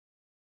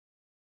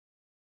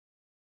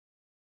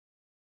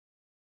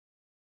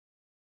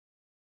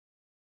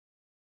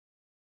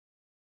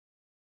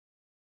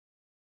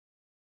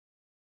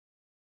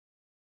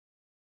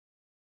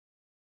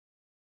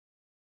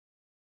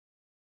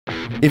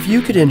If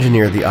you could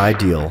engineer the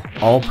ideal,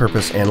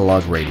 all-purpose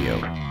analog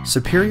radio,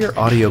 superior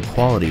audio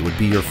quality would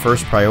be your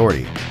first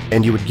priority,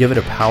 and you would give it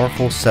a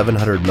powerful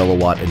 700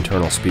 milliwatt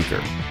internal speaker,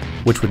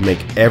 which would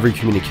make every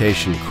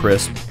communication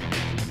crisp,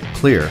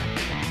 clear,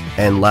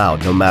 and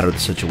loud no matter the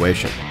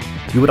situation.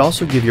 You would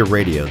also give your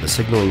radio the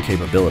signaling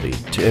capability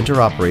to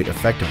interoperate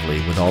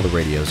effectively with all the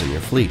radios in your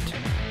fleet,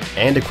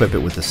 and equip it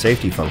with the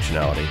safety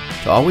functionality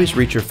to always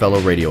reach your fellow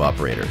radio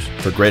operators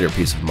for greater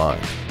peace of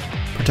mind,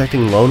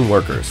 protecting lone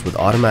workers with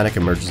automatic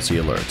emergency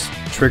alerts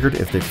triggered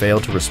if they fail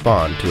to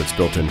respond to its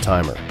built-in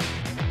timer.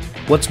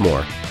 What's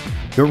more,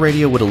 your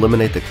radio would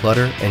eliminate the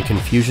clutter and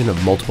confusion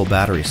of multiple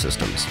battery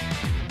systems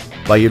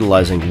by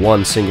utilizing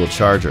one single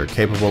charger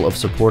capable of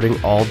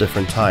supporting all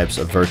different types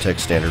of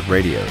Vertex Standard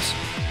radios.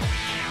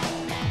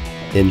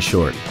 In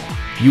short,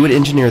 you would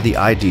engineer the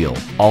ideal,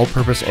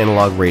 all-purpose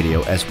analog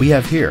radio as we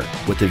have here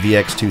with the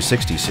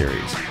VX-260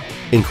 series,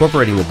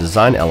 incorporating the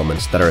design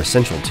elements that are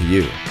essential to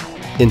you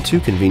in two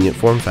convenient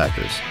form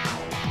factors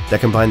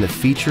that combine the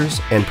features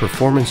and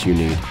performance you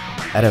need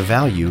at a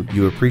value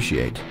you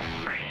appreciate.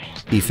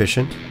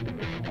 Efficient,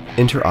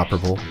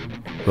 interoperable,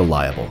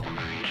 reliable.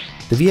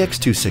 The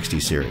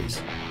VX-260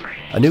 series,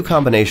 a new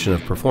combination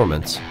of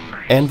performance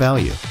and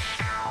value.